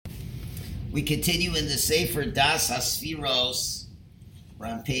We continue in the Sefer Das Hasfiros. We're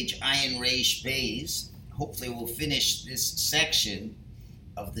on page Ayin Reish Beis. Hopefully we'll finish this section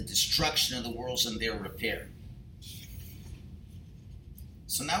of the destruction of the worlds and their repair.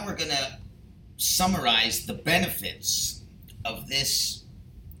 So now we're going to summarize the benefits of this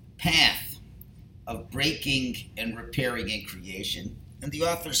path of breaking and repairing in creation. And the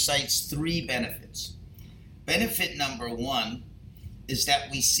author cites three benefits. Benefit number one is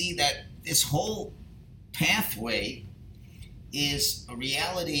that we see that this whole pathway is a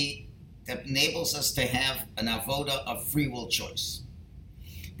reality that enables us to have an avoda of free will choice.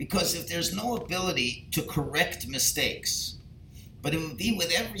 Because if there's no ability to correct mistakes, but it would be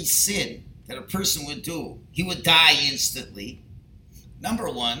with every sin that a person would do, he would die instantly. Number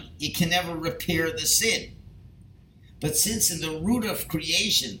one, you can never repair the sin. But since in the root of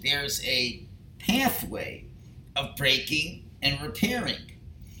creation there's a pathway of breaking and repairing,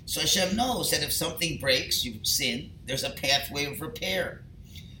 so Hashem knows that if something breaks, you sin, there's a pathway of repair.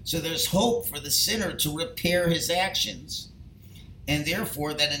 So there's hope for the sinner to repair his actions. And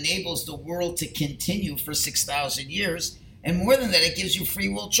therefore, that enables the world to continue for 6,000 years. And more than that, it gives you free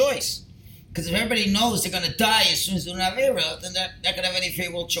will choice. Because if everybody knows they're going to die as soon as they do an Avera, then they're not going to have any free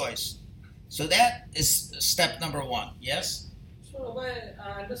will choice. So that is step number one. Yes? So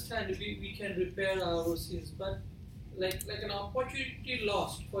I understand we can repair our sins, but like an opportunity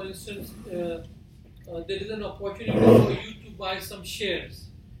lost. For instance, there is an opportunity for you to buy some shares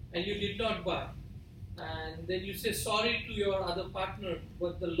and you did not buy. And then you say sorry to your other partner,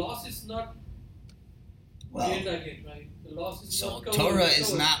 but the loss is not gained again, right? The loss is not covered. So Torah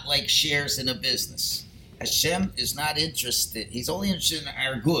is not like shares in a business. Hashem is not interested. He's only interested in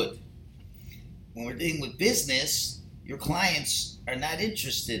our good. When we're dealing with business, your clients are not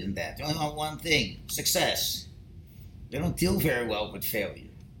interested in that. They only want one thing, success. They don't deal very well with failure.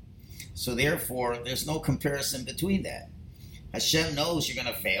 So therefore, there's no comparison between that. Hashem knows you're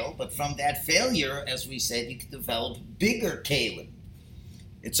going to fail, but from that failure, as we said, you can develop bigger kalim.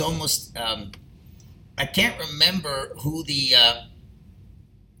 It's almost, I can't remember who there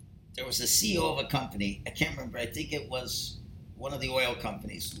was a CEO of a company, I can't remember, I think it was one of the oil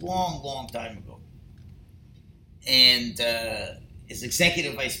companies, long time ago. And his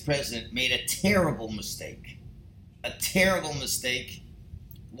executive vice president made a terrible mistake,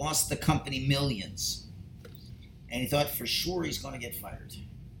 lost the company millions. And he thought for sure he's going to get fired.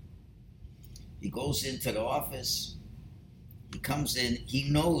 He goes into the office, he comes in, he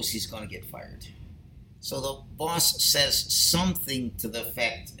knows he's going to get fired. So the boss says something to the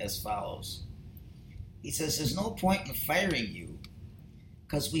effect as follows. He says, there's no point in firing you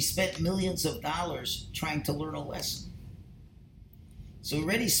because we spent millions of dollars trying to learn a lesson. So we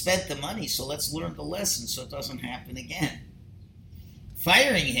already spent the money, so let's learn the lesson so it doesn't happen again.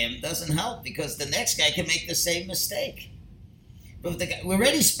 Firing him doesn't help because the next guy can make the same mistake. But if the guy, we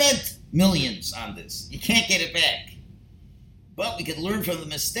already spent millions on this. You can't get it back. But we could learn from the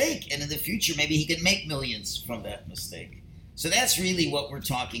mistake, and in the future, maybe he could make millions from that mistake. So that's really what we're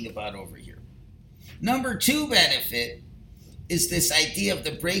talking about over here. Number two benefit is this idea of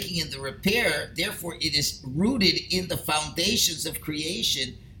the breaking and the repair. Therefore, it is rooted in the foundations of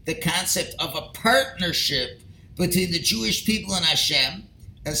creation, the concept of a partnership between the Jewish people and Hashem.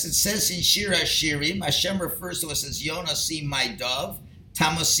 As it says in Shir HaShirim, Hashem refers to us as Yonasi, my dove,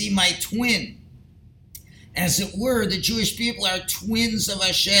 Tamasi, my twin. As it were, the Jewish people are twins of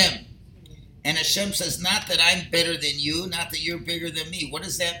Hashem. And Hashem says, not that I'm better than you, not that you're bigger than me. What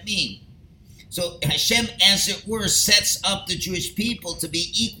does that mean? So Hashem, as it were, sets up the Jewish people to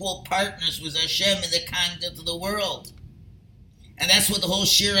be equal partners with Hashem in the conduct of the world. And that's what the whole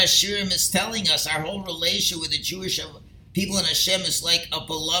Shir HaShirim is telling us. Our whole relation with the Jewish people and Hashem is like a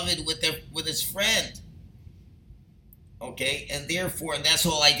beloved with his friend. Okay? And therefore, and that's the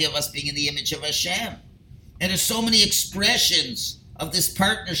whole idea of us being in the image of Hashem. And there's so many expressions of this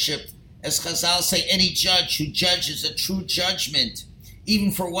partnership. As Chazal say, any judge who judges a true judgment,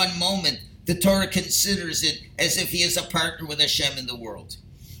 even for one moment, the Torah considers it as if he is a partner with Hashem in the world.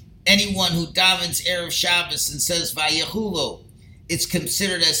 Anyone who davens Erev Shabbos and says Vayechulo, it's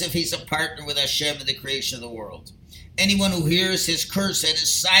considered as if he's a partner with Hashem in the creation of the world. Anyone who hears his curse and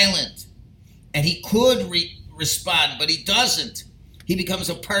is silent, and he could respond, but he doesn't, he becomes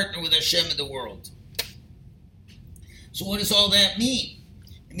a partner with Hashem in the world. So what does all that mean?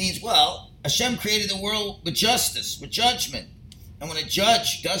 It means, well, Hashem created the world with justice, with judgment. And when a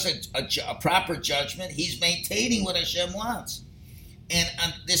judge does a proper judgment, he's maintaining what Hashem wants. And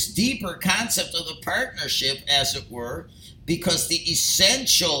this deeper concept of the partnership, as it were, because the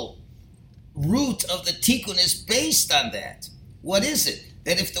essential root of the tikkun is based on that. What is it?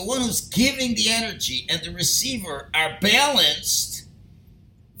 that if the one who's giving the energy and the receiver are balanced,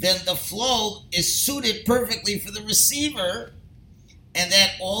 then the flow is suited perfectly for the receiver, and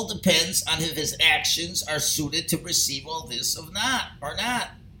that all depends on if his actions are suited to receive all this or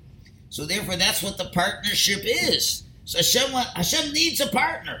not. So therefore, that's what the partnership is. So Hashem needs a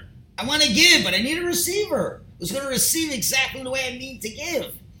partner. I want to give, but I need a receiver who's going to receive exactly the way I need to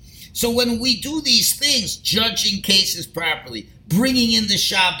give. So when we do these things, judging cases properly, bringing in the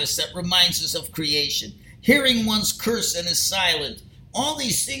Shabbos that reminds us of creation, hearing one's curse and is silent, all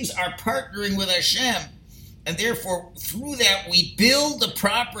these things are partnering with Hashem. And therefore, through that, we build the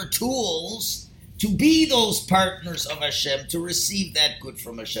proper tools to be those partners of Hashem, to receive that good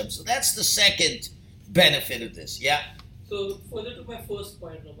from Hashem. So that's the second benefit of this. Yeah? So further to my first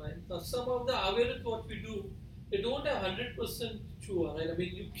point, Ramayana, now some of the awareness what we do, they don't have 100% tshuva, right? I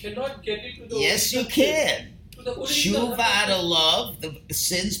mean, you cannot get it to the Yes, you can. To the original Tshuva out of love, the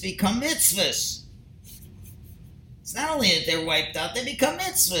sins become mitzvahs. It's not only that they're wiped out, they become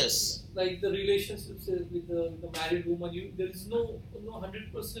mitzvahs. Like the relationships with the married woman, there is no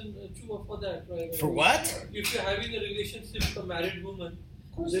 100% tshuva for that, right? For what? If you're having a relationship with a married woman,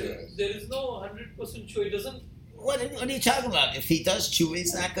 there is no 100% tshuva. It doesn't. What are you talking about? If he does tshuva,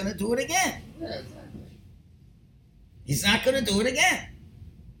 he's not going to do it again. Yeah, exactly. He's not going to do it again.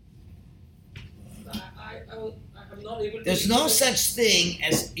 I'm not able to. There's no such thing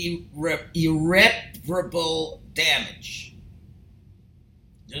as irreparable damage.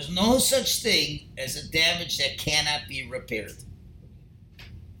 There's no such thing as a damage that cannot be repaired.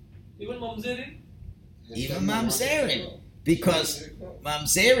 Even mamzerim? Even mamzerim. Because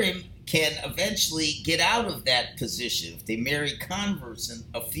mamzerim can eventually get out of that position. If they marry converts and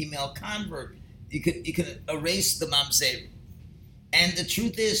a female convert, you can erase the mamzer. And the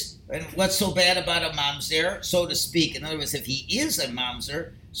truth is, and what's so bad about a mamzer, so to speak? In other words, if he is a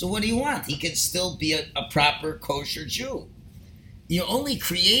mamzer, so what do you want? He can still be a proper kosher Jew. You're only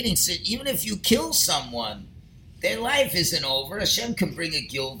creating, even if you kill someone, their life isn't over. Hashem can bring a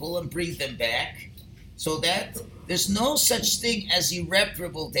gilgul and bring them back. So that there's no such thing as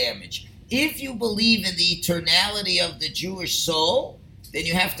irreparable damage. If you believe in the eternality of the Jewish soul, then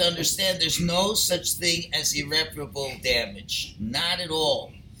you have to understand there's no such thing as irreparable damage. Not at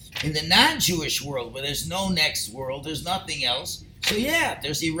all. In the non-Jewish world, where there's no next world, there's nothing else. So yeah,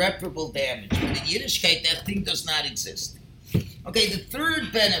 there's irreparable damage. But in Yiddishkeit, that thing does not exist. Okay, the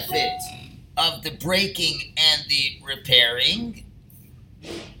third benefit of the breaking and the repairing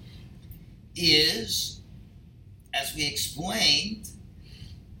is, as we explained,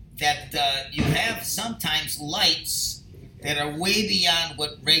 that you have sometimes lights that are way beyond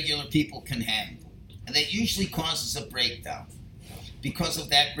what regular people can handle. And that usually causes a breakdown because of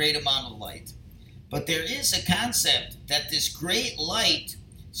that great amount of light. But there is a concept that this great light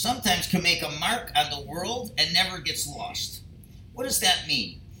sometimes can make a mark on the world and never gets lost. What does that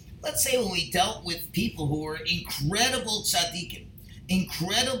mean? Let's say when we dealt with people who were incredible tzaddikim,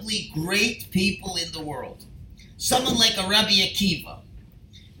 incredibly great people in the world. Someone like a Rabbi Akiva.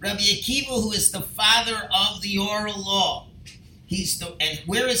 Rabbi Akiva, who is the father of the oral law. And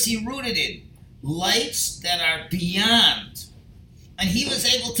where is he rooted in? Lights that are beyond. And he was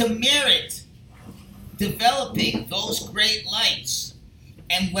able to merit developing those great lights.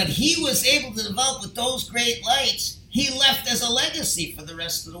 And what he was able to develop with those great lights, he left as a legacy for the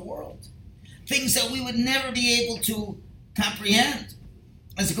rest of the world. Things that we would never be able to comprehend.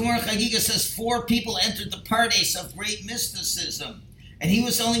 As the Gemara Chagiga says, 4 people entered the pardes of great mysticism. And he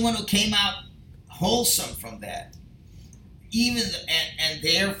was the only one who came out wholesome from that. And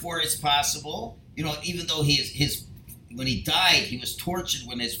therefore it's possible, even though when he died, he was tortured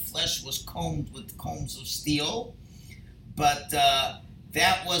when his flesh was combed with combs of steel. But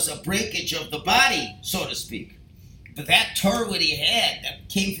that was a breakage of the body, so to speak. But that Torah that he had, that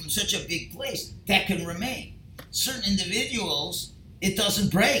came from such a big place, that can remain. Certain individuals, it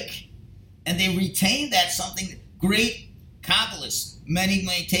doesn't break. And they retain that something. Great Kabbalists, many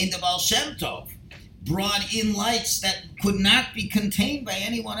maintained the Baal Shem Tov, brought in lights that could not be contained by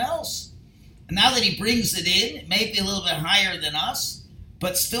anyone else. And now that he brings it in, it may be a little bit higher than us,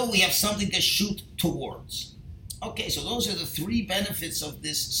 but still we have something to shoot towards. Okay, so those are the 3 benefits of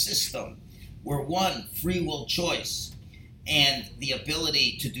this system. Where 1, free will choice and the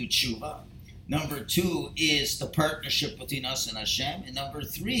ability to do tshuva. Number 2 is the partnership between us and Hashem. And number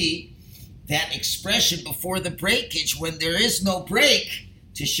 3, that expression before the breakage, when there is no break,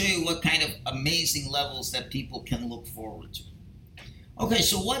 to show you what kind of amazing levels that people can look forward to. Okay,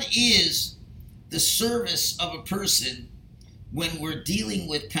 so what is the service of a person when we're dealing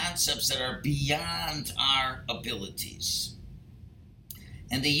with concepts that are beyond our abilities?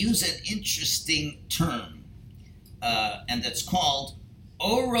 And they use an interesting term, and that's called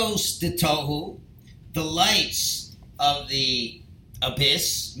Oros de Tohu, the lights of the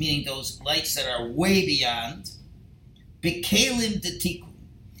abyss, meaning those lights that are way beyond, Bekalim de Tikkun,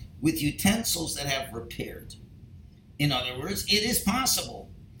 with utensils that have repaired. In other words, it is possible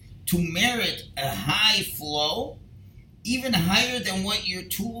to merit a high flow, even higher than what your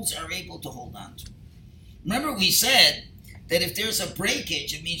tools are able to hold on to. Remember, we said that if there's a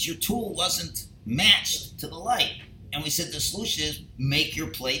breakage, it means your tool wasn't matched to the light. And we said the solution is make your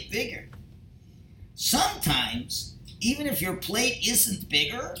plate bigger. Sometimes, even if your plate isn't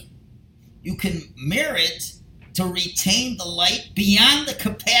bigger, you can merit to retain the light beyond the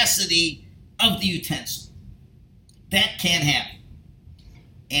capacity of the utensil. That can happen.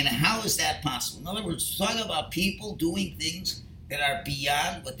 And how is that possible? In other words, we're talking about people doing things that are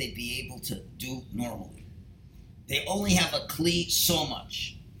beyond what they'd be able to do normally. They only have a kli so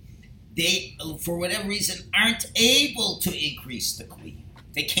much. They, for whatever reason, aren't able to increase the kli.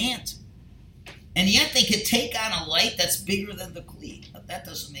 They can't. And yet they could take on a light that's bigger than the kli. But that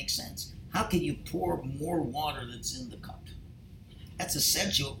doesn't make sense. How can you pour more water that's in the cup? That's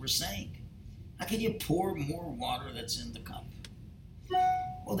essentially what we're saying. How can you pour more water that's in the cup?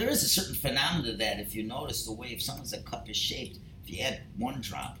 Well, there is a certain phenomenon to that. If you notice the way if someone's cup is shaped, if you add one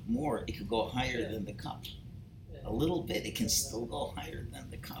drop more, it could go higher than the cup. A little bit, it can still go higher than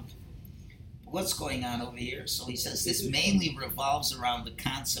the cup. But what's going on over here? So he says this mainly revolves around the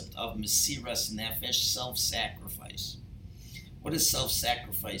concept of Mesiras Nefesh, self-sacrifice. What does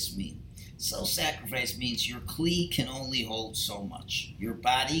self-sacrifice mean? Self-sacrifice means your kli can only hold so much. Your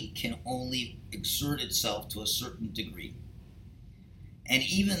body can only exert itself to a certain degree. And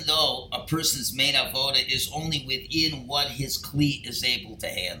even though a person's main avoda is only within what his kli is able to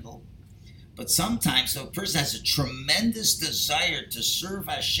handle, but sometimes if a person has a tremendous desire to serve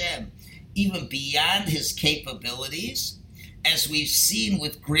Hashem even beyond his capabilities, as we've seen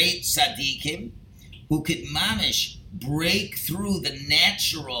with great tzaddikim, who could mamish break through the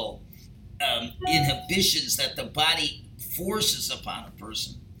natural inhibitions that the body forces upon a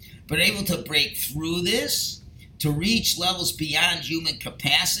person, but able to break through this to reach levels beyond human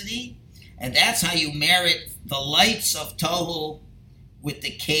capacity, and that's how you merit the lights of Tohu with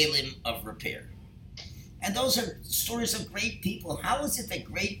the kalim of repair. And those are stories of great people. How is it that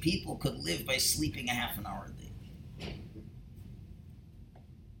great people could live by sleeping a half an hour a day?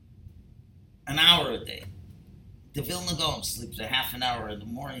 An hour a day. The Vilna Gaon sleeps a half an hour in the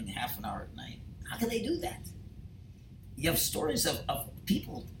morning, half an hour at night. How can they do that? You have stories of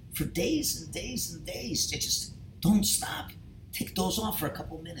people for days and days and days. They just don't stop. Take those off for a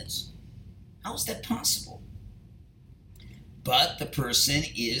couple minutes. How is that possible? But the person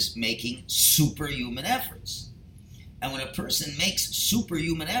is making superhuman efforts. And when a person makes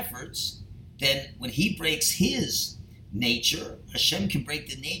superhuman efforts, then when he breaks his nature, Hashem can break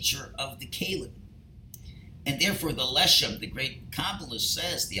the nature of the Kalim. And therefore the Leshem, the great Kabbalist,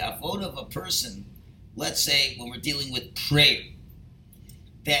 says the avodah of a person, let's say when we're dealing with prayer,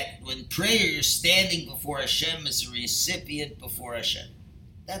 that when prayer you're standing before Hashem as a recipient before Hashem.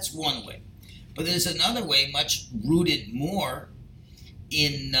 That's one way. But there's another way, much rooted more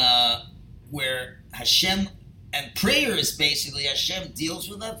in where Hashem, and prayer is basically Hashem deals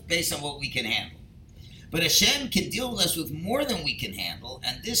with us based on what we can handle. But Hashem can deal with us with more than we can handle,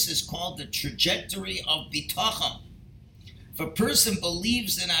 and this is called the trajectory of bitachon. If a person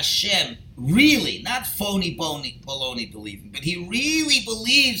believes in Hashem, really, not phony baloney believing, but he really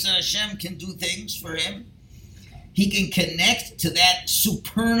believes that Hashem can do things for him, he can connect to that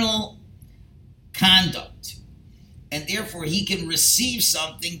supernal conduct, and therefore he can receive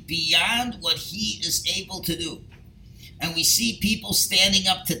something beyond what he is able to do. And we see people standing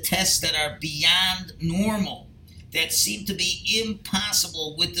up to tests that are beyond normal, that seem to be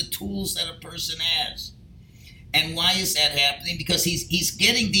impossible with the tools that a person has. And why is that happening? Because he's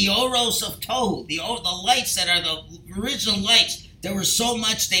getting the oros of Tohu, the lights that are the original lights. There were so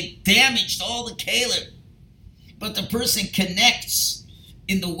much they damaged all the kalim. But the person connects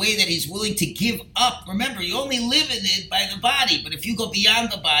in the way that he's willing to give up. Remember, you only live in it by the body, but if you go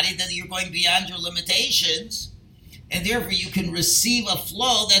beyond the body, then you're going beyond your limitations. And therefore you can receive a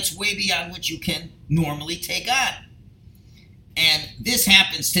flow that's way beyond what you can normally take on. And this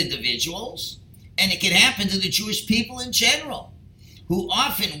happens to individuals, and it can happen to the Jewish people in general, who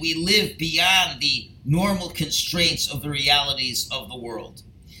often we live beyond the normal constraints of the realities of the world.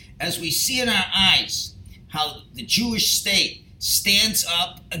 As we see in our eyes how the Jewish state stands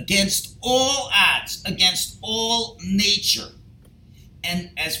up against all odds, against all nature.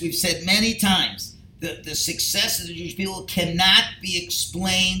 And as we've said many times, the success of the Jewish people cannot be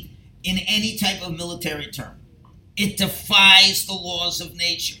explained in any type of military term. It defies the laws of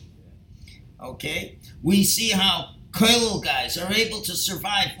nature. Okay? We see how kollel guys are able to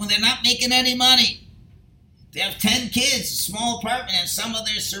survive when they're not making any money. They have 10 kids, a small apartment, and some of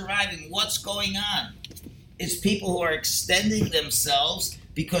them are surviving. What's going on? It's people who are extending themselves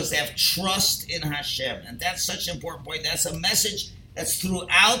because they have trust in Hashem. And that's such an important point. That's a message that's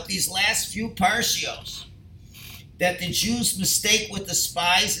throughout these last few parshios. That the Jews mistake with the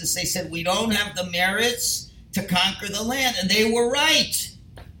spies as they said, we don't have the merits to conquer the land. And they were right.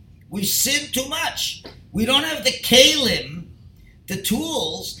 We've sinned too much. We don't have the kalim, the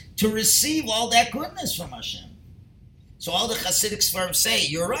tools, to receive all that goodness from Hashem. So all the Hasidic firms say,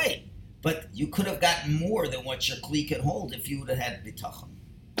 you're right. But you could have gotten more than what your kli could hold if you would have had bitachon.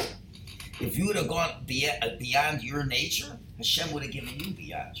 If you would have gone beyond your nature, Hashem would have given you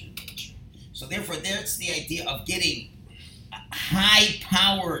beyond your nature. So therefore, that's the idea of getting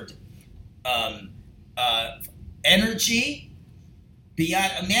high-powered energy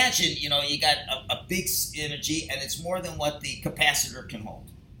beyond. Imagine, you got a big energy, and it's more than what the capacitor can hold.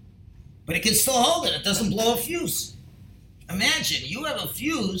 But it can still hold it. It doesn't blow a fuse. Imagine, you have a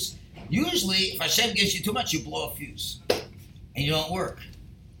fuse. Usually, if Hashem gives you too much, you blow a fuse. And you don't work.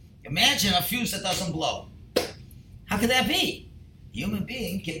 Imagine a fuse that doesn't blow. How could that be? Human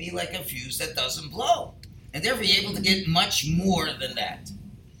being can be like a fuse that doesn't blow. And therefore, you're able to get much more than that.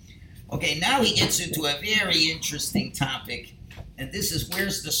 Okay, now he gets into a very interesting topic. And this is,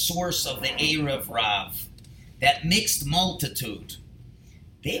 where's the source of the Erev Rav? That mixed multitude.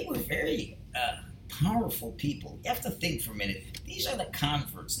 They were very powerful people. You have to think for a minute. These are the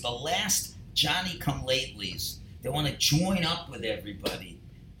converts, the last Johnny-come-latelys. They want to join up with everybody.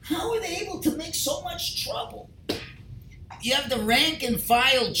 How are they able to make so much trouble? You have the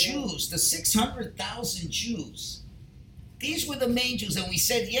rank-and-file Jews, the 600,000 Jews. These were the main Jews, and we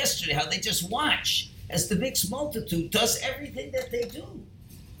said yesterday how they just watch as the mixed multitude does everything that they do.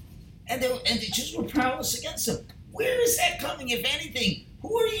 And the Jews were powerless against them. Where is that coming, if anything?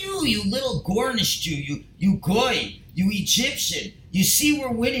 Who are you, you little Gornish Jew, you Goy, you Egyptian? You see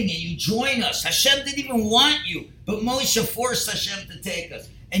we're winning and you join us. Hashem didn't even want you, but Moshe forced Hashem to take us.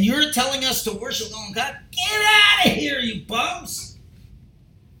 And you're telling us to worship the Lord God? Get out of here, you bums!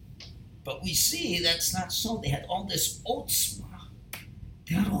 But we see that's not so. They had all this otzma.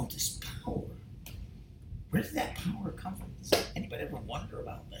 They had all this power. Where did that power come from? Does anybody ever wonder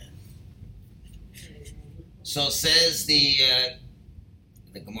about that? So says the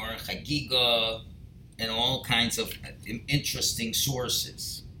Gemara Chagiga and all kinds of interesting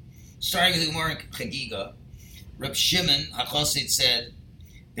sources. Starting with the Gemara Chagiga, Reb Shimon HaChassid said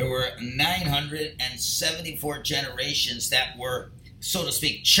there were 974 generations that were, so to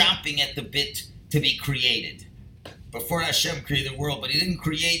speak, chomping at the bit to be created. Before Hashem created the world, but he didn't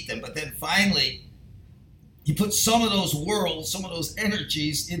create them. But then finally, he put some of those worlds, some of those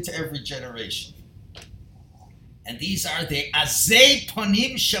energies into every generation. And these are the Azei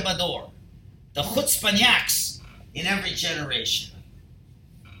Ponim Shabador, the chutzpanyaks in every generation.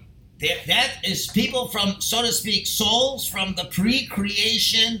 That is people from, so to speak, souls from the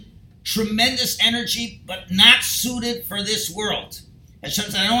pre-creation, tremendous energy, but not suited for this world. Hashem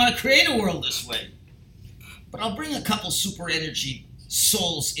said, I don't want to create a world this way, but I'll bring a couple super energy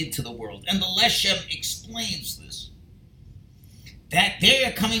souls into the world. And the Leshem explains this. That they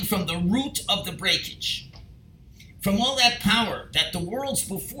are coming from the root of the breakage. From all that power that the worlds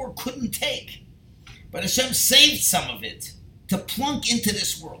before couldn't take. But Hashem saved some of it to plunk into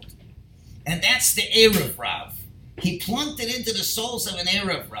this world. And that's the Erev Rav. He plunked it into the souls of an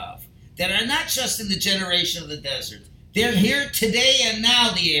Erev Rav that are not just in the generation of the desert. They're here today and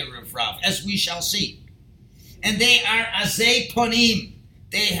now, the Erev Rav, as we shall see. And they are Azei Ponim.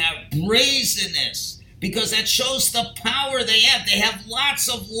 They have brazenness because that shows the power they have. They have lots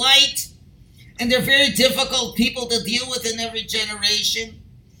of light. And they're very difficult people to deal with in every generation.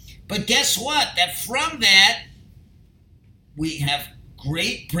 But guess what? That from that, we have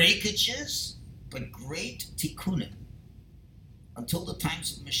great breakages, but great tikkunim until the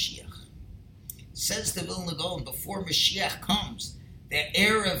times of Mashiach. Says the Vilna Gaon, before Mashiach comes, the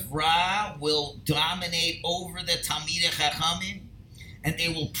Erev Ra will dominate over the Talmidei Chachamim, and they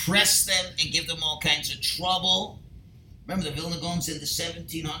will press them and give them all kinds of trouble. Remember, the Vilna Gaon's in the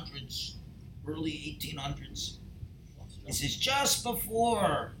 1700s. Early 1800s. This is just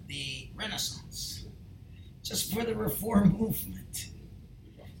before the Renaissance, just before the Reform movement.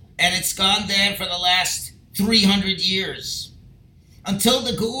 And it's gone there for the last 300 years. Until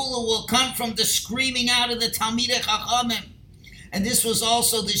the Geula will come from the screaming out of the Talmidei Chachamim. And this was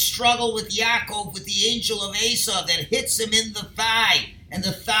also the struggle with Yaakov, with the angel of Esau that hits him in the thigh. And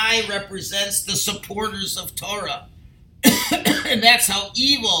the thigh represents the supporters of Torah. And that's how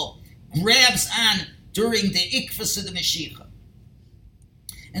evil grabs on during the Ikvus of the Mashiach.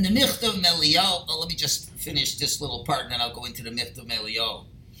 And the Michtav Meliel, let me just finish this little part and then I'll go into the Michtav Meliel.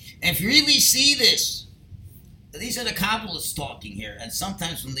 And if you really see this, these are the Kabbalists talking here. And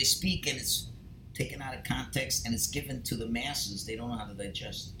sometimes when they speak and it's taken out of context and it's given to the masses, they don't know how to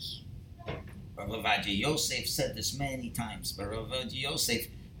digest this. Rav Ovadia Yosef said this many times, but Rav Ovadia Yosef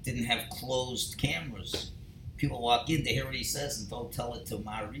didn't have closed cameras. People walk in, they hear what he says, and don't tell it to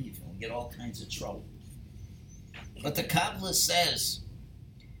Ma'ariv, and we get all kinds of trouble. But the Kabbalah says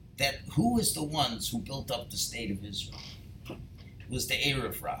that who is the ones who built up the state of Israel? It was the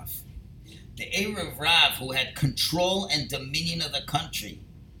Erev Rav. The Erev Rav who had control and dominion of the country.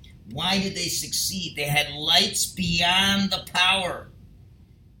 Why did they succeed? They had lights beyond the power.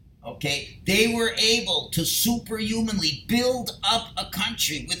 Okay? They were able to superhumanly build up a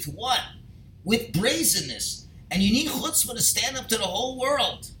country with what? With brazenness. And you need chutzpah to stand up to the whole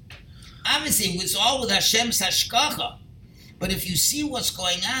world. Obviously, it was all with Hashem's hashkacha. But if you see what's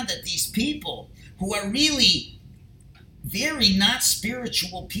going on, that these people who are really very not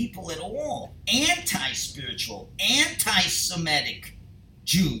spiritual people at all, anti-spiritual, anti-Semitic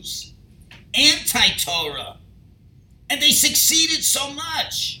Jews, anti-Torah, and they succeeded so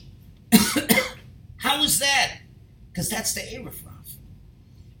much. How is that? Because that's the Erev Rav.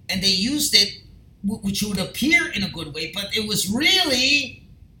 And they used it, which would appear in a good way, but it was really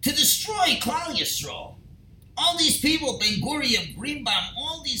to destroy Klal Yisrael. All these people, Ben Gurion, Greenbaum,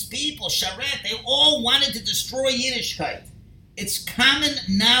 all these people, Sharet, they all wanted to destroy Yiddishkeit. It's common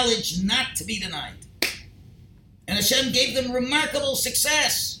knowledge not to be denied. And Hashem gave them remarkable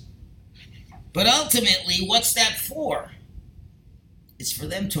success. But ultimately, what's that for? It's for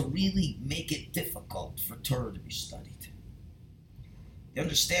them to really make it difficult for Torah to be studied. You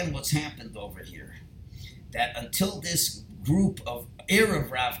understand what's happened over here? That until this group of Erev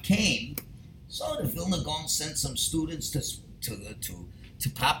Rav came, so the Vilna Gaon sent some students to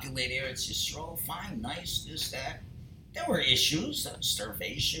populate Eretz Yisrael. Fine, nice, this, that. There were issues,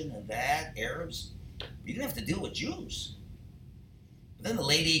 starvation and that, Arabs. You didn't have to deal with Jews. But then the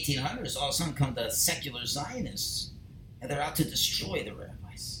late 1800s, all of a sudden come the secular Zionists, and they're out to destroy the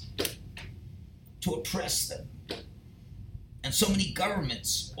rabbis, to oppress them. And so many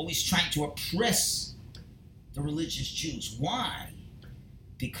governments always trying to oppress the religious Jews. Why?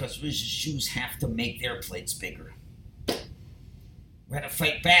 Because religious Jews have to make their plates bigger. We had to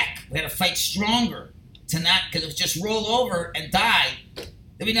fight back. We had to fight stronger to not, because if we just roll over and die,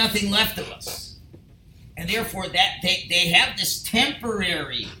 there'd be nothing left of us. And therefore, that they have this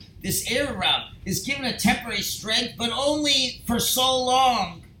temporary, this era is given a temporary strength, but only for so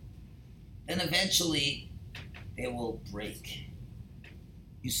long. Then eventually, they will break.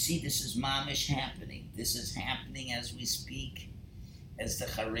 You see, this is mamish happening. This is happening as we speak, as the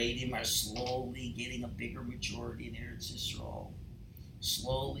Haredim are slowly getting a bigger majority in Eretz Yisrael.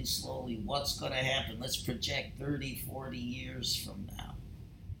 Slowly, slowly, what's going to happen? Let's project 30, 40 years from now.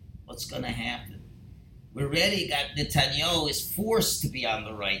 What's going to happen? We already got Netanyahu is forced to be on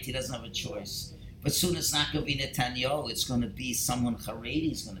the right. He doesn't have a choice. But soon it's not going to be Netanyahu. It's going to be someone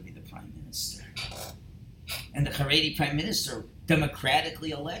Haredi is going to be the prime minister. And the Haredi prime minister,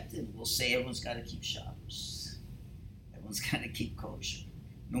 democratically elected, will say everyone's got to keep Shabbos. Everyone's got to keep kosher.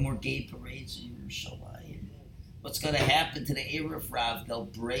 No more gay parades in Yerushalayim. What's going to happen to the Erev Rav? They'll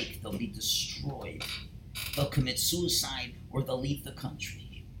break. They'll be destroyed. They'll commit suicide or they'll leave the country.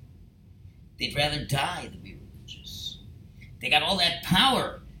 They'd rather die than be religious. They got all that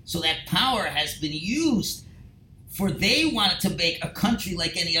power. So that power has been used for they wanted to make a country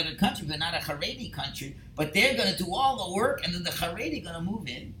like any other country, but not a Haredi country. But they're going to do all the work, and then the Haredi going to move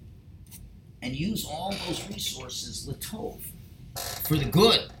in and use all those resources, l'tov, for the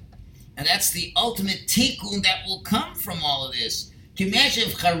good. And that's the ultimate tikkun that will come from all of this. Can you imagine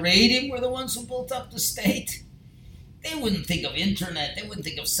if Haredim were the ones who built up the state? They wouldn't think of internet. They wouldn't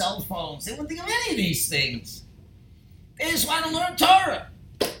think of cell phones. They wouldn't think of any of these things. They just want to learn Torah.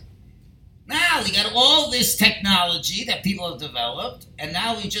 Now we got all this technology that people have developed, and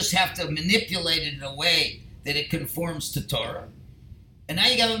now we just have to manipulate it in a way that it conforms to Torah. And now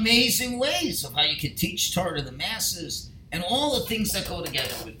you got amazing ways of how you can teach Torah to the masses and all the things that go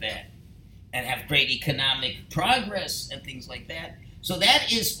together with that, and have great economic progress and things like that. So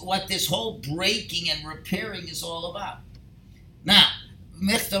that is what this whole breaking and repairing is all about. Now,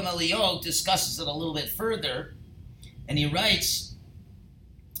 Michtav Meliel discusses it a little bit further, and he writes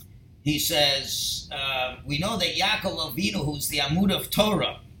he says, we know that Yaakov Avinu, who's the Amud of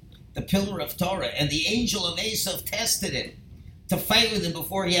Torah, the pillar of Torah, and the angel of Esav tested him to fight with him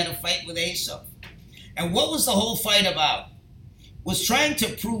before he had a fight with Esav. And what was the whole fight about? Was trying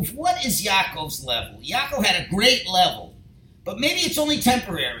to prove what is Yaakov's level. Yaakov had a great level, but maybe it's only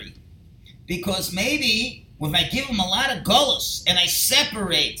temporary. Because maybe if I give him a lot of gullus and I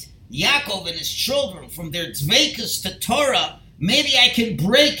separate Yaakov and his children from their dveikus to Torah, maybe I can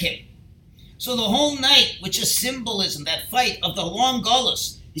break him. So the whole night, which is symbolism, that fight of the long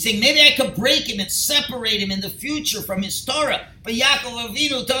gullus, he's saying maybe I could break him and separate him in the future from his Torah. But Yaakov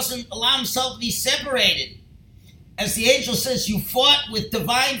Avinu doesn't allow himself to be separated. As the angel says, you fought with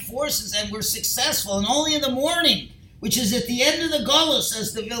divine forces and were successful, and only in the morning, which is at the end of the gullus,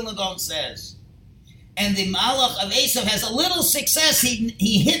 as the Vilna Gaon says. And the Malach of Esav has a little success.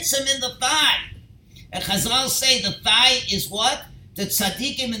 He hits him in the thigh. And Chazal say the thigh is what? The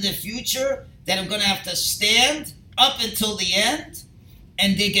tzaddikim in the future that are going to have to stand up until the end,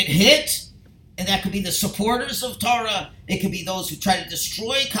 and they get hit, and that could be the supporters of Torah. It could be those who try to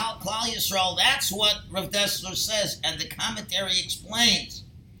destroy Klal Yisrael. That's what Rav Dessler says, and the commentary explains.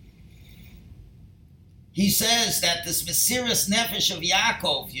 He says that this Mesiras Nefesh of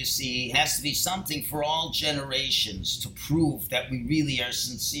Yaakov, you see, has to be something for all generations to prove that we really are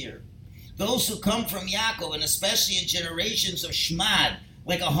sincere. Those who come from Yaakov, and especially in generations of Shmad,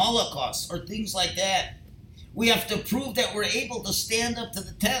 like a Holocaust or things like that, we have to prove that we're able to stand up to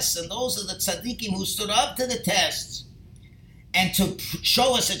the tests, and those are the tzaddikim who stood up to the tests. And to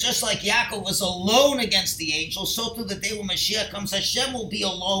show us that just like Yaakov was alone against the angels, so to the day when Mashiach comes, Hashem will be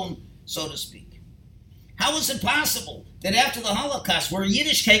alone, so to speak. How is it possible that after the Holocaust, where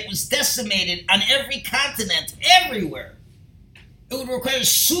Yiddishkeit was decimated on every continent, everywhere, it would require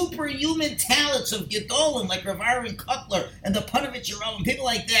superhuman talents of Gedolim like Rav Aaron Kotler and the Panovich Yeral and people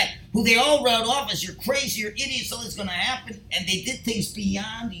like that, who they all wrote off as you're crazy, you're idiots, something's going to happen, and they did things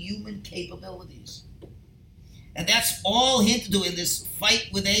beyond human capabilities. And that's all hinted to in this fight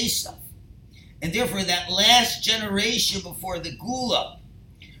with Esav. And therefore, that last generation before the Gula,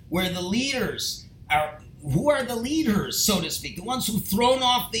 where the leaders are, who are the leaders, so to speak? The ones who've thrown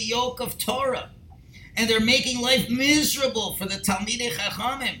off the yoke of Torah. And they're making life miserable for the Talmidei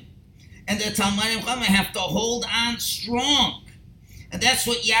Chachamim. And the Talmidei Chachamim have to hold on strong. And that's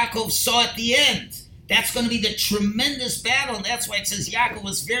what Yaakov saw at the end. That's going to be the tremendous battle. And that's why it says Yaakov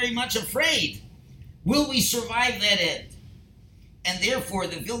was very much afraid. Will we survive that end? And therefore,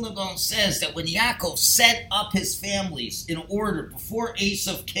 the Vilna Gaon says that when Yaakov set up his families in order before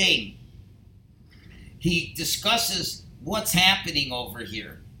Esav came, he discusses what's happening over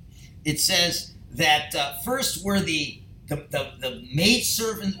here. It says that first were the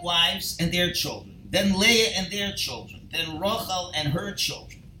maidservant wives and their children, then Leah and their children, then Rachel and her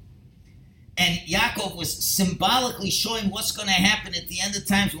children. And Yaakov was symbolically showing what's going to happen at the end of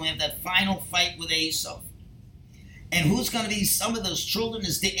times when we have that final fight with Esav. And who's going to be some of those children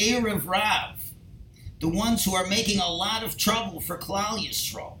is the Erev Rav, the ones who are making a lot of trouble for Klal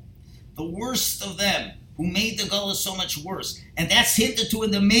Yisrael. The worst of them, who made the Gullah so much worse. And that's hinted to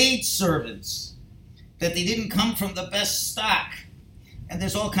in the maidservants, that they didn't come from the best stock. And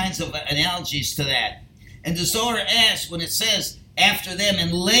there's all kinds of analogies to that. And the Zohar asks, when it says, after them,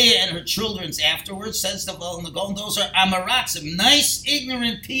 and Leah and her children's afterwards, says the Vilna Gaon, those are Amaratzim, nice,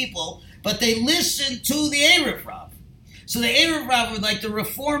 ignorant people, but they listen to the Erev Rav. So the Erev Rav were like the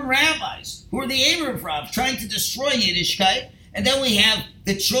Reform rabbis, who are the Erev Rav, trying to destroy Yiddishkeit. And then we have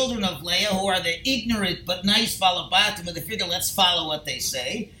the children of Leah, who are the ignorant but nice Balabatim, and they figure, let's follow what they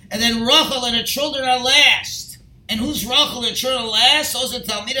say. And then Rachel and her children are last. And who's Rachel and her children last? Those are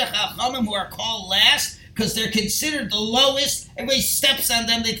Talmidei Chachamim, who are called last, because they're considered the lowest. Everybody steps on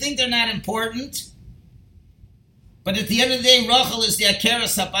them. They think they're not important. But at the end of the day, Rachel is the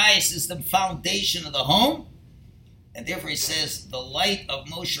Akeres Habayis, is the foundation of the home. And therefore he says, the light of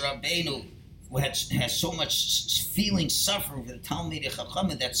Moshe Rabbeinu, who has so much feeling, suffering for the Talmidei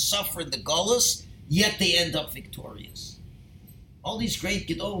Chachamim that suffer in the Golus, yet they end up victorious. All these great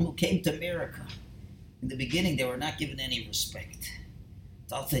Gedolim who came to America, in the beginning they were not given any respect.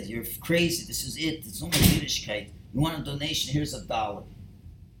 Tal said, you're crazy, this is it, it's only Yiddishkeit. You want a donation, here's $1.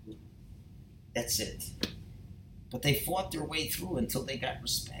 That's it. But they fought their way through until they got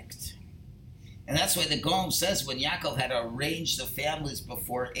respect. And that's why the Gaon says when Yaakov had arranged the families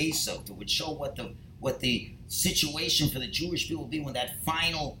before Esav, it would show what the situation for the Jewish people will be when that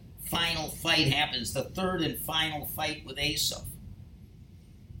final fight happens, the third and final fight with Esav.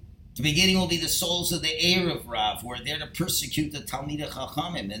 The beginning will be the souls of the Erev Rav, who are there to persecute the Talmidei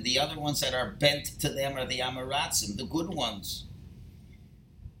Chachamim, and the other ones that are bent to them are the Amaratzim, the good ones.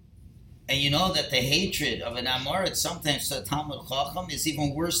 And you know that the hatred of an Amorit sometimes to a Talmud Chacham is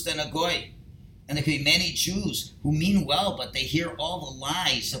even worse than a Goy. And there could be many Jews who mean well, but they hear all the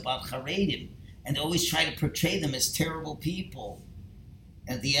lies about Haredim, and they always try to portray them as terrible people.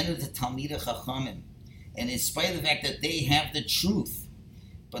 And at the end of the Talmidei Chachamim, and in spite of the fact that they have the truth,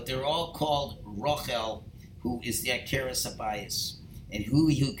 but they're all called Rochel, who is the Akeres Abayis, and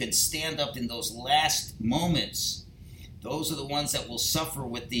who can stand up in those last moments. Those are the ones that will suffer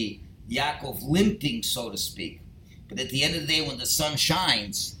with the Yaakov limping, so to speak. But at the end of the day, when the sun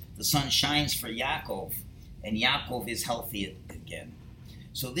shines for Yaakov, and Yaakov is healthy again.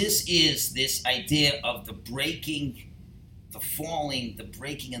 So this is this idea of the breaking, the falling, the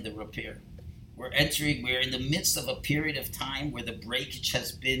breaking, and the repair. We're in the midst of a period of time where the breakage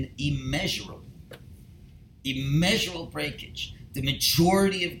has been immeasurable. Immeasurable breakage. The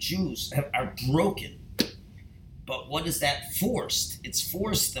majority of Jews are broken. But what is that forced? It's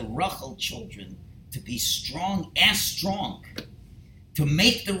forced the Rachel children to be strong, to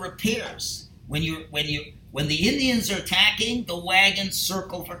make the repairs. When the Indians are attacking, the wagons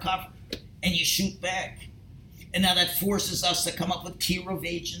circle for cover, and you shoot back. And now that forces us to come up with Kirov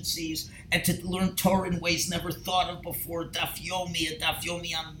agencies and to learn Torah in ways never thought of before, Daf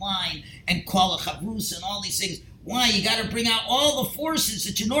Yomi online, and Kol HaChavrus, and all these things. Why? You got to bring out all the forces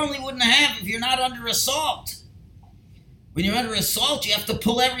that you normally wouldn't have if you're not under assault. When you're under assault, you have to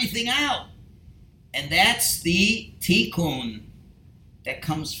pull everything out. And that's the tikkun that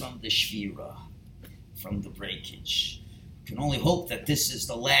comes from the shvira, from the breakage. You can only hope that this is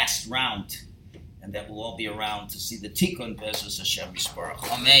the last round, and that we'll all be around to see the tikkun Be'ezus Hashem Yisparach.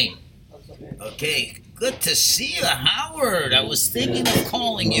 Amen. Okay, good to see you, Howard. I was thinking of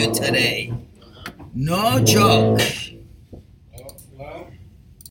calling you today. No joke.